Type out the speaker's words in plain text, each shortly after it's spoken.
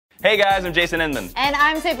Hey guys, I'm Jason Inman. And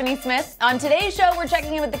I'm Tiffany Smith. On today's show, we're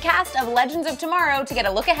checking in with the cast of Legends of Tomorrow to get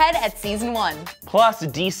a look ahead at Season 1. Plus,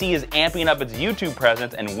 DC is amping up its YouTube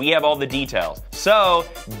presence, and we have all the details. So,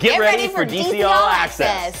 get ready for DC All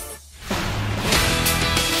Access.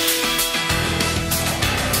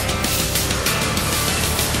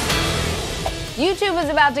 YouTube is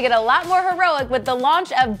about to get a lot more heroic with the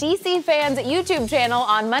launch of DC Fans' YouTube channel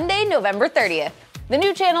on Monday, November 30th. The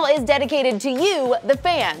new channel is dedicated to you, the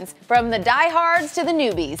fans, from the diehards to the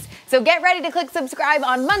newbies. So get ready to click subscribe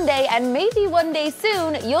on Monday, and maybe one day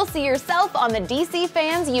soon, you'll see yourself on the DC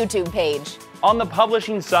Fans YouTube page. On the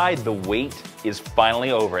publishing side, the wait is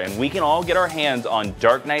finally over, and we can all get our hands on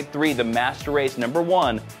Dark Knight 3: The Master Race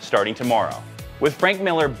 #1 starting tomorrow. With Frank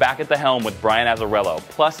Miller back at the helm with Brian Azzarello,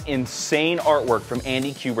 plus insane artwork from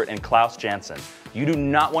Andy Kubert and Klaus Janson, you do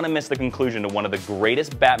not want to miss the conclusion to one of the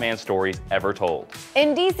greatest Batman stories ever told.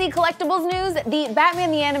 In DC Collectibles news, the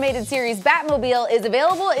Batman the Animated Series Batmobile is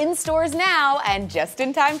available in stores now and just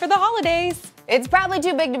in time for the holidays. It's probably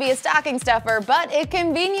too big to be a stocking stuffer, but it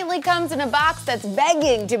conveniently comes in a box that's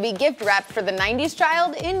begging to be gift wrapped for the 90s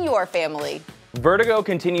child in your family. Vertigo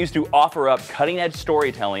continues to offer up cutting-edge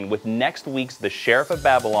storytelling with next week's The Sheriff of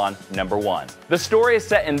Babylon #1. The story is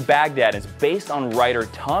set in Baghdad and is based on writer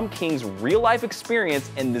Tom King's real-life experience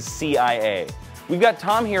in the CIA. We've got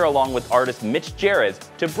Tom here along with artist Mitch Gerads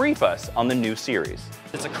to brief us on the new series.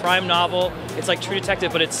 It's a crime novel. It's like True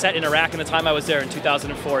Detective, but it's set in Iraq in the time I was there in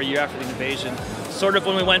 2004, a year after the invasion. Sort of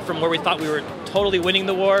when we went from where we thought we were totally winning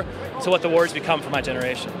the war to what the war has become for my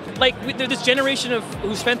generation. Like, there's this generation of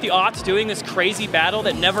who spent the aughts doing this crazy battle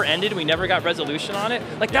that never ended and we never got resolution on it.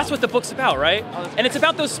 Like, that's what the book's about, right? And it's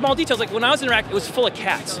about those small details. Like, when I was in Iraq, it was full of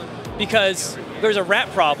cats because there was a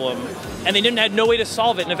rat problem and they had no way to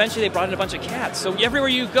solve it, and eventually they brought in a bunch of cats. So everywhere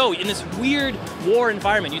you go, in this weird war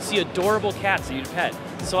environment, you'd see adorable cats that you'd pet.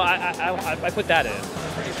 So I put that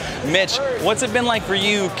in. Mitch, what's it been like for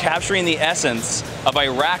you capturing the essence of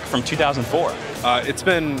Iraq from 2004?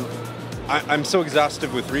 I'm so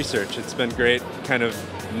exhaustive with research. It's been great kind of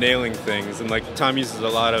nailing things, and like Tom uses a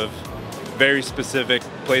lot of very specific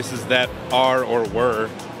places that are or were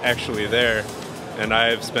actually there, and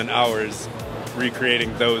I've spent hours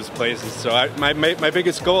recreating those places. So my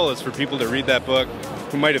biggest goal is for people to read that book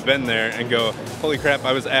who might have been there and go, holy crap,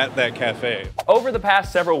 I was at that cafe. Over the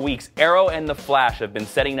past several weeks, Arrow and The Flash have been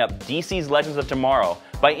setting up DC's Legends of Tomorrow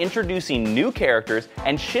by introducing new characters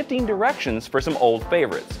and shifting directions for some old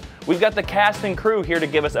favorites. We've got the cast and crew here to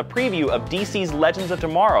give us a preview of DC's Legends of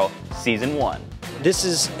Tomorrow Season 1. This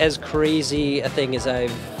is as crazy a thing as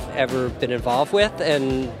I've ever been involved with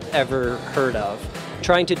and ever heard of.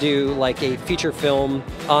 Trying to do like a feature film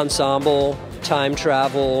ensemble, time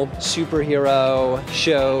travel, superhero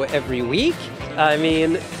show every week. I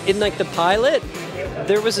mean, in like the pilot,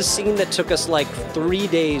 there was a scene that took us like 3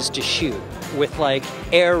 days to shoot with like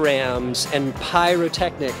air rams and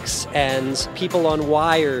pyrotechnics and people on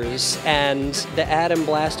wires and the Atom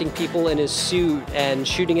blasting people in his suit and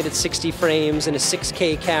shooting it at 60 frames and a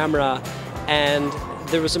 6K camera. And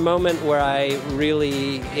there was a moment where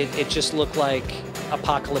it just looked like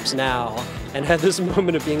Apocalypse Now, and had this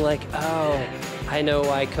moment of being like, oh, I know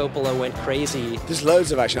why Coppola went crazy. There's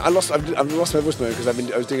loads of action. I've lost my voice moment because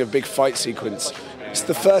I was doing a big fight sequence. It's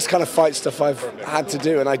the first kind of fight stuff I've had to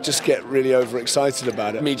do, and I just get really overexcited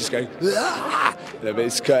about it. Me just going, ah! You know, but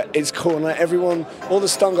it's cool. And like everyone, all the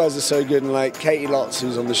stunt guys are so good, and like Katie Lotz,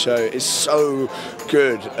 who's on the show, is so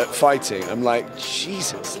good at fighting. I'm like,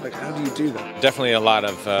 Jesus, like how do you do that? Definitely a lot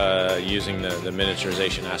of using the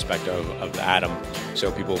miniaturization aspect of the Atom, so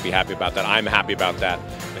people will be happy about that. I'm happy about that,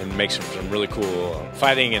 and makes some really cool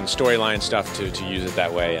fighting and storyline stuff to use it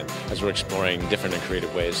that way, and as we're exploring different and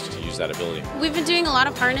creative ways to use that ability. We've been doing a lot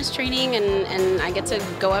of harness training, and I get to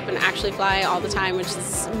go up and actually fly all the time, which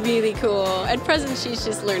is really cool. At present, she's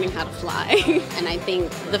just learning how to fly. And I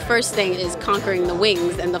think the first thing is conquering the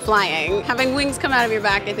wings and the flying. Having wings come out of your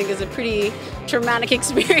back, I think, is a pretty traumatic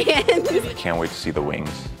experience. Can't wait to see the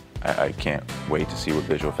wings. I can't wait to see what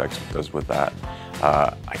visual effects does with that.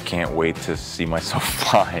 I can't wait to see myself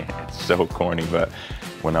fly. It's so corny, but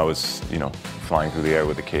when I was, flying through the air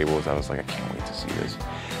with the cables, I was like, I can't wait to see this.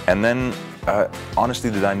 And then, honestly,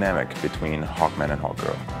 the dynamic between Hawkman and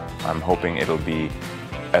Hawkgirl. I'm hoping it'll be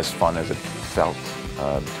as fun as it felt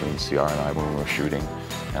between Ciara and I when we were shooting,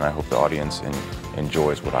 and I hope the audience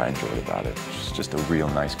enjoys what I enjoyed about it. It's just a real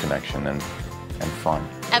nice connection and fun.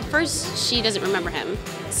 At first, she doesn't remember him,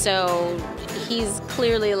 so he's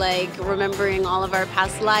clearly like remembering all of our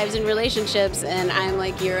past lives and relationships, and I'm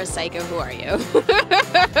like, you're a psycho, who are you?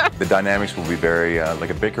 The dynamics will be very like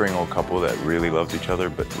a bickering old couple that really loves each other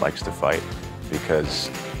but likes to fight, because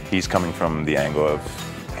he's coming from the angle of,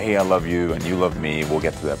 hey, I love you and you love me. We'll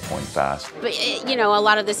get to that point fast. But, you know, a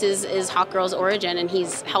lot of this is Hawkgirl's origin, and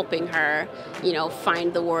he's helping her, you know,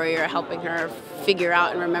 find the warrior, helping her figure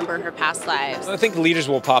out and remember her past lives. I think leaders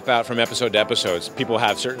will pop out from episode to episode. People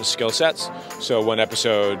have certain skill sets. So one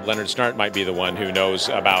episode, Leonard Snart might be the one who knows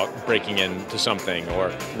about breaking into something,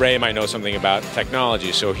 or Ray might know something about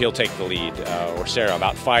technology, so he'll take the lead, or Ciara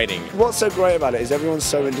about fighting. What's so great about it is everyone's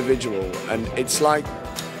so individual, and it's like,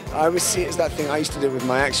 I always see it as that thing I used to do with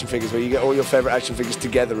my action figures, where you get all your favourite action figures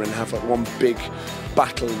together and have like one big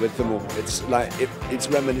battle with them all. It's like, it's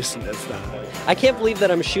reminiscent of that. I can't believe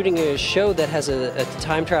that I'm shooting a show that has a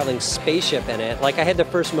time-traveling spaceship in it. Like, I had the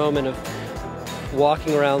first moment of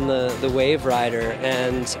walking around the Wave Rider,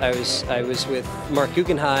 and I was with Mark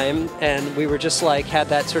Guggenheim, and we were just like, had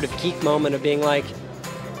that sort of geek moment of being like,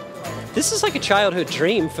 this is like a childhood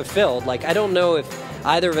dream fulfilled. Like, I don't know if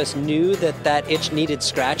either of us knew that itch needed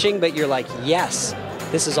scratching, but you're like, yes,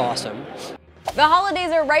 this is awesome. The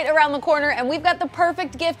holidays are right around the corner, and we've got the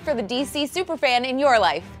perfect gift for the DC superfan in your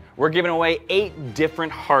life. We're giving away 8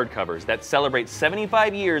 different hardcovers that celebrate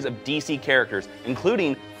 75 years of DC characters,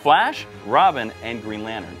 including Flash, Robin, and Green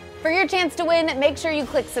Lantern. For your chance to win, make sure you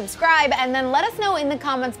click subscribe and then let us know in the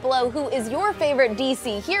comments below who is your favorite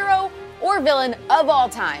DC hero or villain of all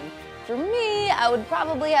time. For me, I would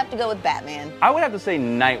probably have to go with Batman. I would have to say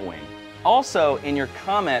Nightwing. Also, in your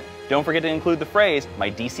comment, don't forget to include the phrase,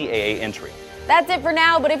 my DCAA entry. That's it for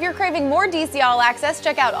now, but if you're craving more DC All Access,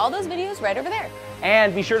 check out all those videos right over there.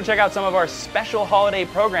 And be sure to check out some of our special holiday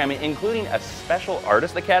programming, including a special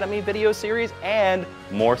Artist Academy video series and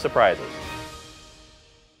more surprises.